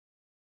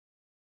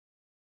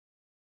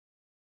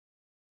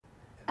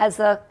As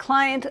a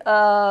client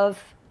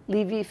of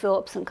Levy,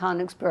 Phillips, and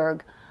Konigsberg,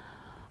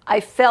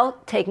 I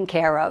felt taken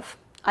care of.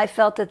 I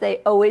felt that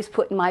they always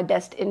put my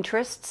best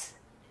interests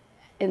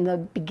in the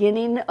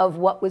beginning of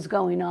what was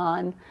going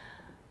on.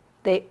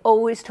 They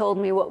always told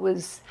me what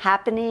was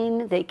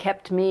happening. They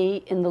kept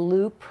me in the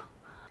loop.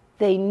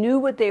 They knew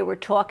what they were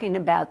talking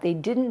about. They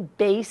didn't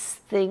base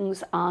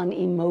things on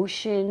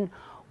emotion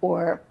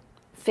or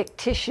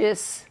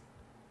fictitious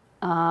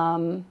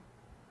facts.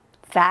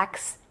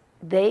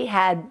 They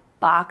had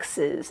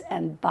boxes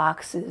and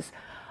boxes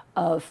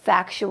of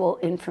factual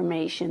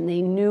information.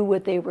 They knew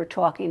what they were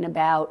talking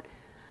about.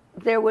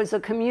 There was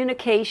a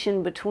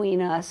communication between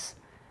us,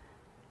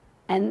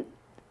 and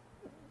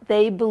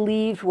they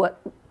believed what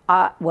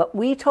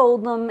we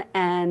told them,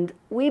 and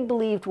we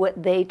believed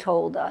what they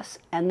told us,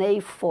 and they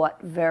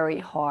fought very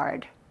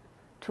hard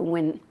to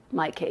win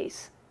my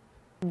case.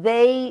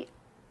 They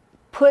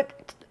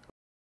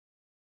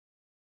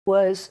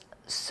was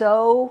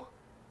so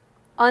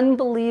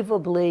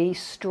unbelievably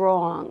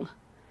strong,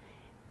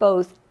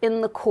 both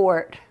in the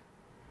court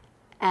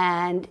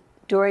and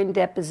during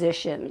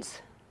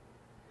depositions,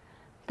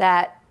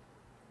 that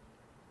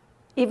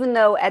even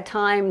though at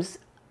times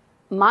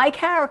my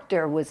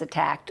character was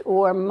attacked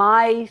or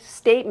my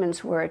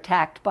statements were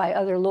attacked by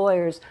other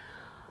lawyers,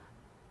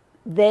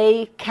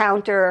 they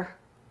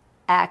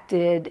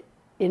counteracted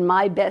in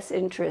my best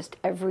interest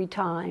every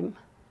time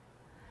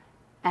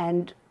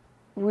and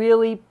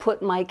really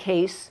put my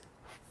case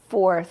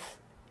forth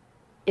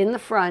in the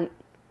front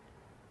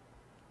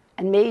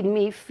and made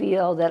me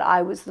feel that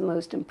I was the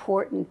most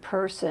important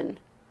person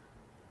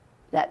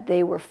that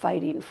they were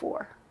fighting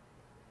for.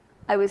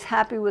 I was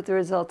happy with the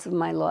results of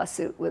my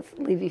lawsuit with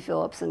Levy,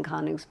 Phillips, and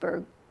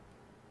Konigsberg.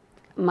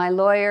 My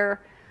lawyer,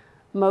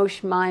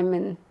 Moshe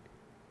Maiman,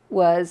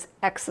 was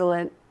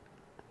excellent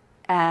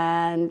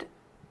and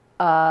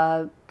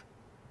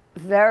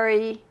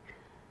very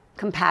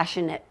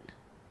compassionate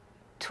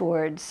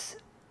towards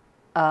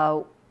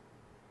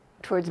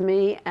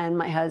me and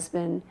my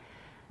husband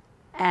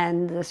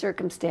and the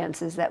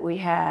circumstances that we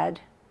had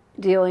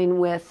dealing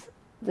with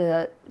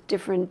the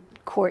different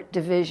court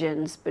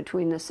divisions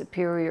between the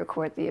Superior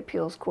Court, the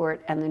Appeals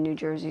Court, and the New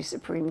Jersey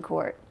Supreme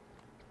Court.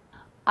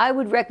 I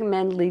would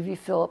recommend Levy,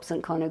 Phillips,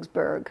 and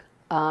Konigsberg,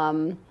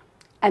 and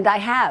I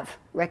have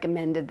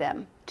recommended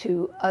them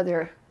to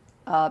other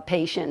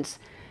patients,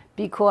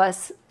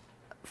 because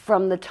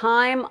from the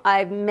time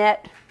I've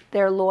met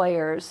their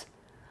lawyers,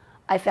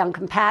 I found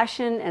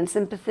compassion and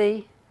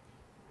sympathy,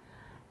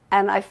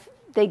 and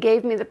they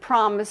gave me the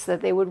promise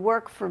that they would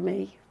work for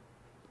me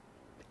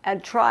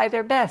and try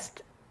their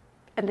best.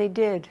 And they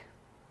did.